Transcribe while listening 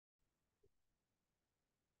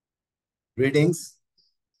Greetings.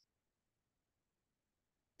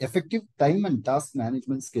 Effective time and task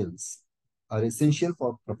management skills are essential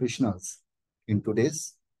for professionals in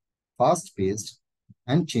today's fast-paced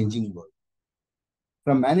and changing world.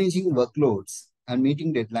 From managing workloads and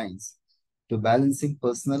meeting deadlines to balancing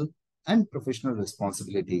personal and professional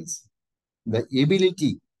responsibilities, the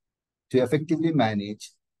ability to effectively manage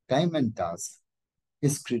time and tasks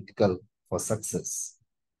is critical for success.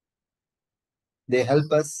 They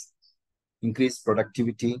help us increase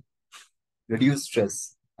productivity, reduce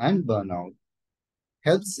stress and burnout,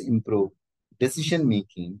 helps improve decision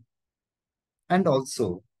making, and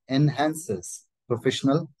also enhances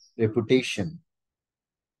professional reputation.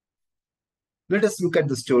 Let us look at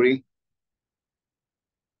the story,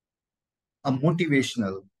 a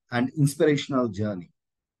motivational and inspirational journey,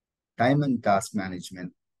 time and task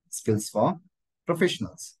management skills for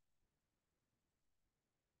professionals.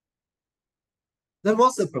 There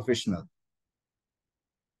was a professional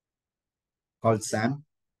called Sam.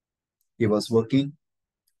 He was working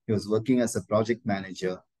as a project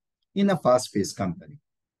manager in a fast-paced company.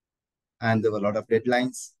 And there were a lot of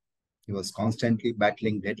deadlines. He was constantly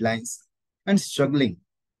battling deadlines and struggling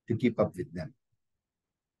to keep up with them.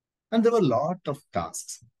 And there were a lot of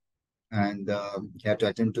tasks, and he had to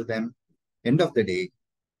attend to them. End of the day,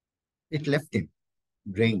 it left him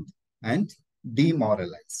drained and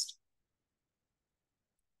demoralized.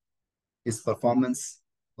 His performance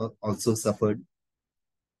also suffered,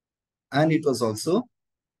 and it was also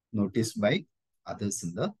noticed by others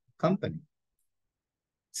in the company.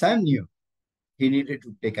 Sam knew he needed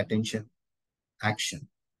to take action.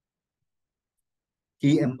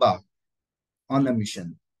 He embarked on a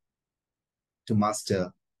mission to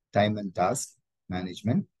master time and task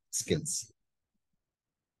management skills.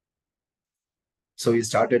 So he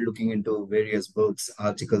started looking into various books,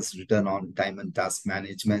 articles written on time and task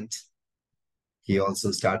management. He also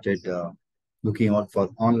started looking out for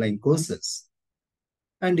online courses.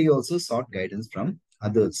 And he also sought guidance from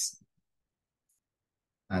others.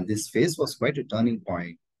 And this phase was quite a turning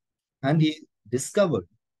point. And he discovered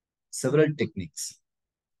several techniques,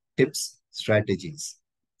 tips, strategies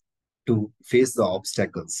to face the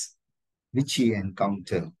obstacles which he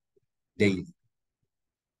encountered daily.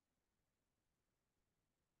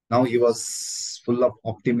 Now he was full of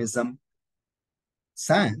optimism.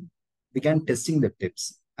 Sam began testing the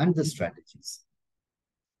tips and the strategies.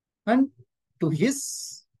 And to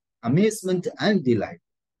his amazement and delight,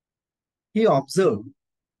 he observed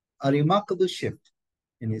a remarkable shift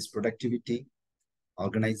in his productivity,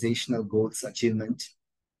 organizational goals achievement,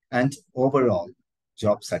 and overall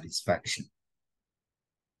job satisfaction.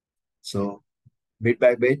 So, bit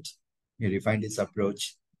by bit, he refined his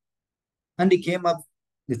approach, and he came up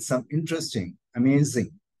with some interesting,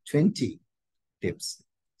 amazing 20 tips,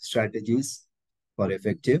 strategies for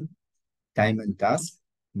effective time and task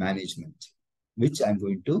management, which I'm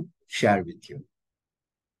going to share with you.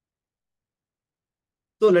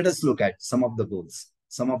 So let us look at some of the goals,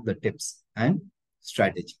 some of the tips and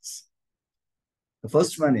strategies. The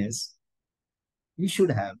first one is you should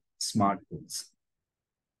have SMART goals.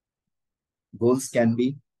 Goals can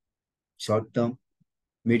be short-term,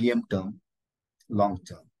 medium-term,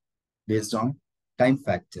 long-term, based on time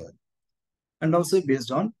factor, and also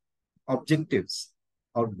based on objectives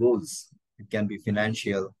or goals. It can be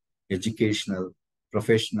financial, educational,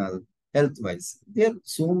 professional, health-wise. There are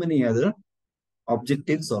so many other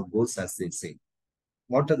objectives or goals, as they say.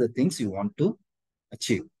 What are the things you want to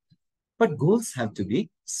achieve? But goals have to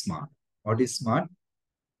be SMART. What is SMART?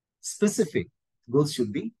 Specific. Goals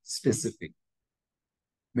should be specific.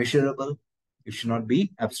 Measurable. It should not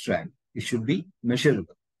be abstract. It should be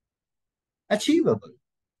measurable. Achievable.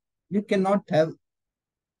 You cannot have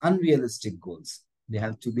unrealistic goals. They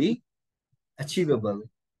have to be achievable,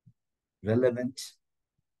 relevant,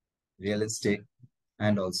 realistic,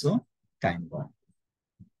 and also time-bound.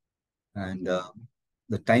 And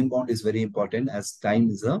the time-bound is very important, as time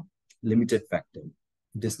is a limited factor.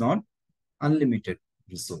 It is not unlimited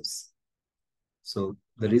resource. So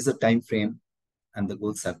there is a time frame and the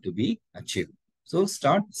goals have to be achieved. So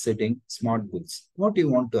start setting SMART goals. What do you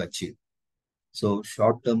want to achieve? So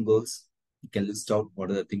short-term goals, you can list out what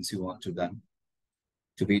are the things you want to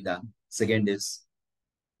be done. Second is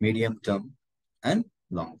medium-term and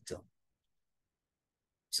long-term.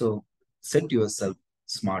 So set yourself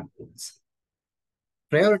SMART goals.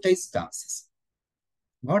 Prioritize tasks.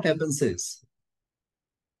 What happens is,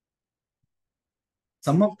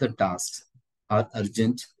 some of the tasks are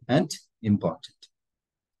urgent and important.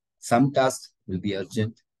 Some tasks will be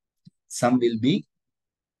urgent, some will be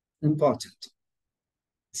important.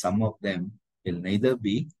 Some of them will neither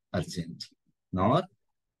be urgent nor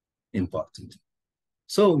important.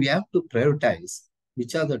 So we have to prioritize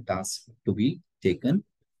which are the tasks to be taken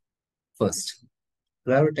first.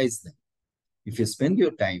 Prioritize them. If you spend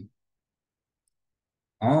your time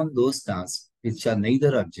on those tasks which are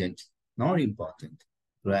neither urgent nor important,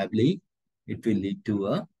 probably it will lead to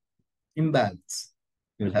a imbalance.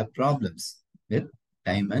 You will have problems with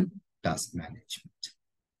time and task management.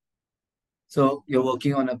 So you're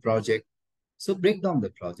working on a project. So break down the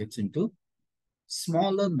projects into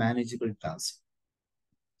smaller manageable tasks.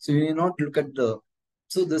 So you need not look at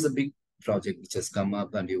so there's a big project which has come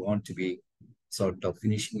up and you want to be sort of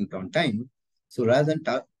finishing it on time. So rather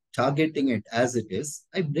than targeting it as it is,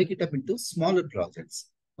 I break it up into smaller projects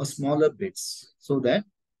or smaller bits so that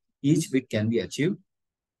each bit can be achieved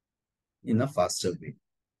in a faster way.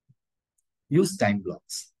 Use time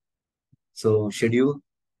blocks. So schedule,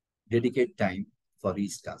 dedicate time for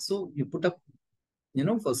each task. So you put up,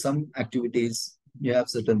 for some activities, you have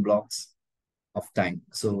certain blocks of time.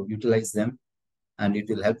 So utilize them and it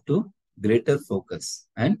will help to greater focus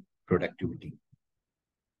and productivity.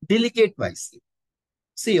 Delegate wisely.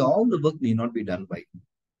 See, all the work need not be done by you.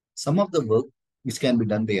 Some of the work which can be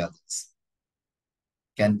done by others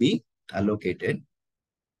can be allocated.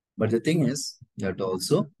 But the thing is, you have to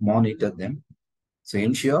also monitor them. So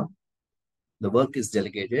ensure the work is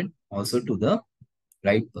delegated also to the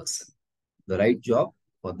right person, the right job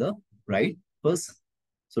for the right person.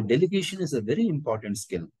 So delegation is a very important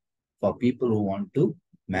skill for people who want to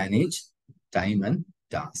manage time and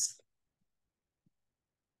task.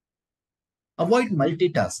 Avoid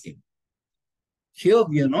multitasking. Here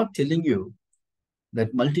we are not telling you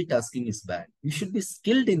that multitasking is bad. You should be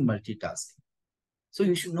skilled in multitasking. So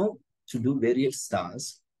you should know to do various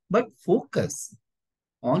tasks, but focus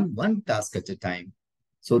on one task at a time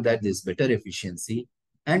so that there's better efficiency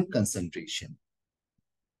and concentration.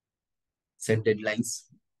 Set deadlines.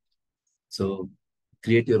 So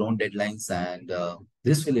create your own deadlines and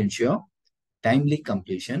this will ensure timely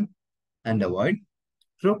completion and avoid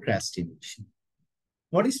procrastination.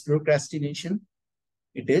 What is procrastination?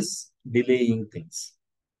 It is delaying things.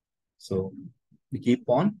 So we keep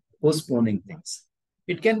on postponing things.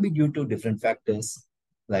 It can be due to different factors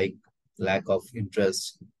like lack of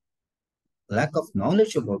interest, lack of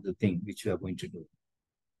knowledge about the thing which we are going to do,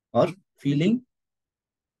 or feeling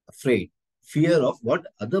afraid, fear of what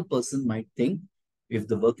other person might think if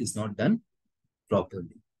the work is not done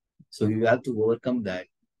properly. So you have to overcome that.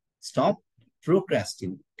 Stop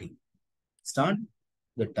procrastinating. Start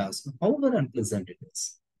the task, however unpleasant it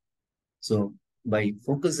is. So by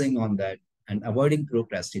focusing on that and avoiding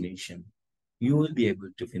procrastination, you will be able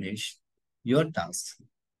to finish your tasks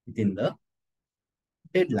within the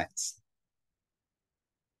deadlines.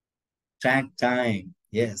 Track time.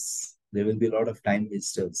 Yes, there will be a lot of time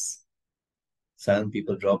wasters. Sudden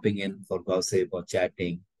people dropping in for gossip or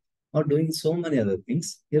chatting or doing so many other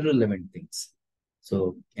things, irrelevant things.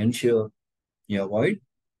 So ensure you avoid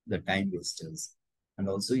the time wasters and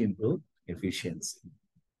also improve efficiency.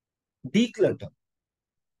 Declutter.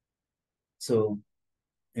 So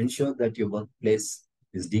ensure that your workplace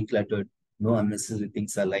is decluttered, no unnecessary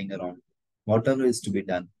things are lying around. Whatever is to be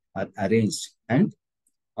done are arranged and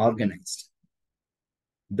organized.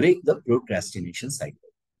 Break the procrastination cycle.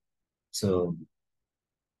 So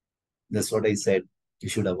that's what I said. You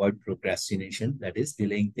should avoid procrastination, that is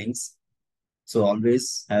delaying things. So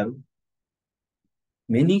always have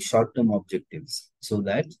many short-term objectives so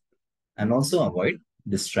that, and also avoid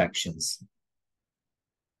distractions.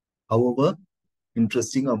 However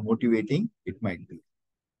interesting or motivating it might be.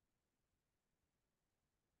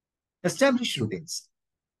 Establish routines.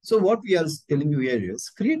 So what we are telling you here is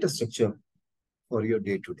create a structure for your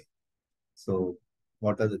day to day. So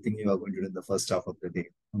what are the things you are going to do in the first half of the day,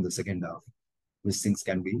 on the second half? Which things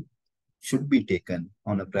should be taken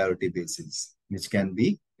on a priority basis, which can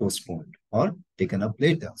be postponed or taken up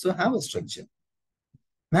later. So have a structure.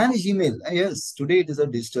 Manage email. Yes, today it is a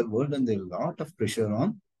digital world and there is a lot of pressure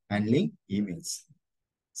on handling emails.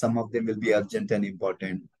 Some of them will be urgent and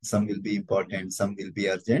important. Some will be important. Some will be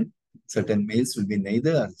urgent. Certain mails will be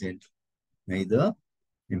neither urgent, neither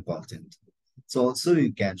important. So also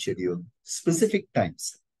you can schedule specific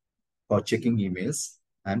times for checking emails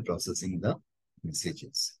and processing the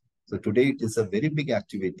messages. So today it is a very big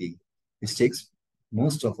activity which takes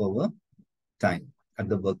most of our time at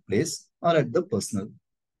the workplace or at the personal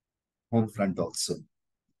home front also.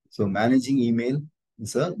 So managing email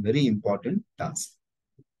is a very important task.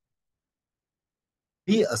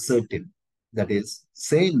 Be assertive, that is,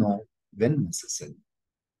 say no when necessary.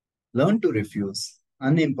 Learn to refuse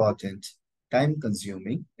unimportant,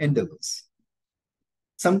 time-consuming endeavors.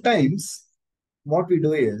 Sometimes what we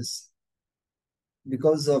do is,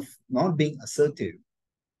 because of not being assertive,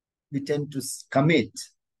 we tend to commit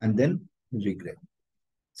and then regret.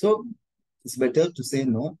 So it's better to say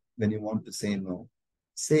no when you want to say no.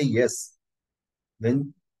 Say yes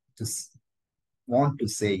when to want to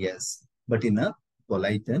say yes, but in a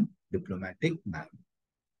polite and diplomatic manner.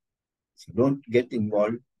 So don't get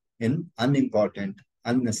involved in unimportant,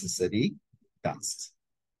 unnecessary tasks.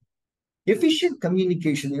 Efficient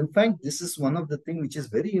communication. In fact, this is one of the things which is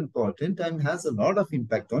very important and has a lot of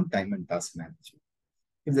impact on time and task management.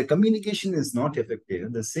 If the communication is not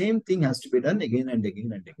effective, the same thing has to be done again and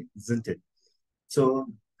again and again, isn't it? So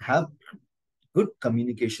have good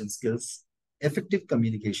communication skills, effective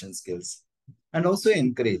communication skills, and also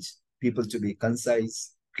encourage people to be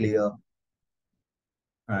concise, clear,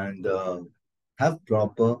 and have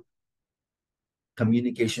proper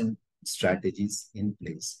communication strategies in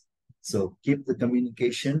place. So keep the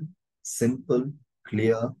communication simple,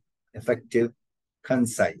 clear, effective,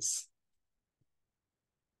 concise,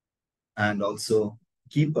 and also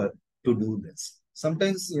keep a to-do list.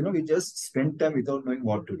 Sometimes, we just spend time without knowing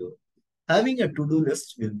what to do. Having a to-do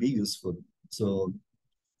list will be useful. So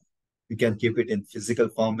you can keep it in physical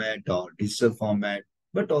format or digital format,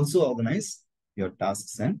 but also organize your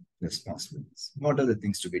tasks and responsibilities. What are the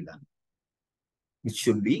things to be done? Which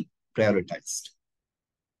should be prioritized.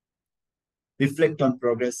 Reflect on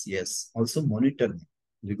progress, yes. Also monitor them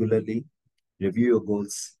regularly, review your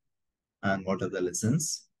goals, and what are the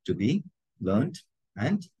lessons to be learned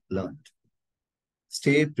and learned.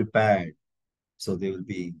 Stay prepared. So there will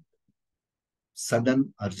be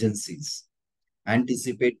sudden urgencies,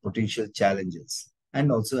 anticipate potential challenges,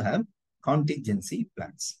 and also have contingency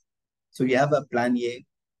plans. So you have a plan A,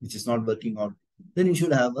 which is not working out, then you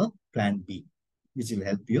should have a plan B, which will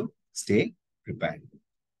help you stay prepared.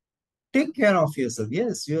 Take care of yourself.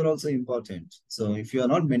 Yes, you are also important. So if you are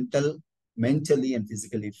not mentally and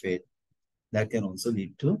physically fit, that can also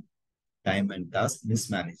lead to time and task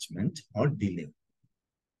mismanagement or delay.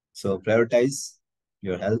 So prioritize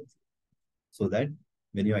your health so that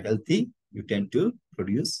when you are healthy, you tend to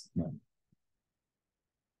produce more.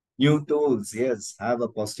 New tools, yes, have a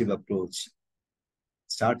positive approach.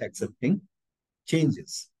 Start accepting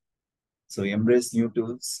changes. So embrace new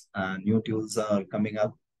tools, and new tools are coming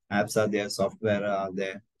up. Apps are there, software are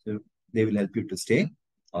there. So they will help you to stay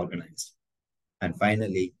organized. And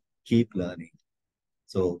finally, keep learning.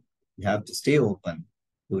 So you have to stay open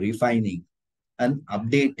to refining and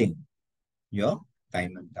updating your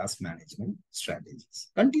time and task management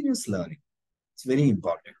strategies. Continuous learning. It's very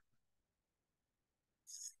important.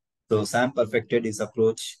 So Sam perfected his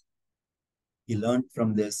approach. He learned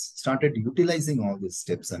from this, started utilizing all these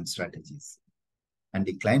steps and strategies, and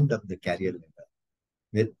he climbed up the career ladder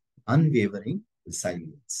with unwavering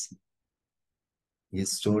resilience.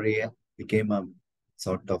 His story became a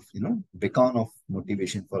sort of, beacon of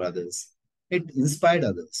motivation for others. It inspired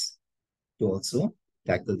others to also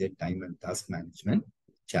tackle their time and task management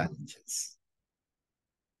challenges.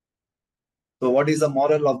 So what is the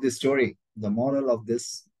moral of this story? The moral of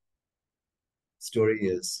this story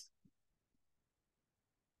is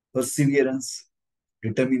perseverance,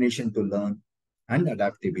 determination to learn, and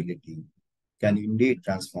adaptability can indeed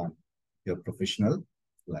transform your professional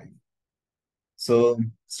life. So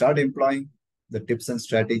start employing the tips and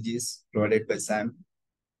strategies provided by Sam.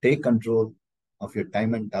 Take control of your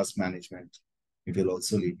time and task management. It will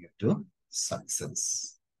also lead you to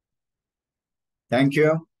success. Thank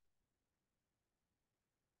you.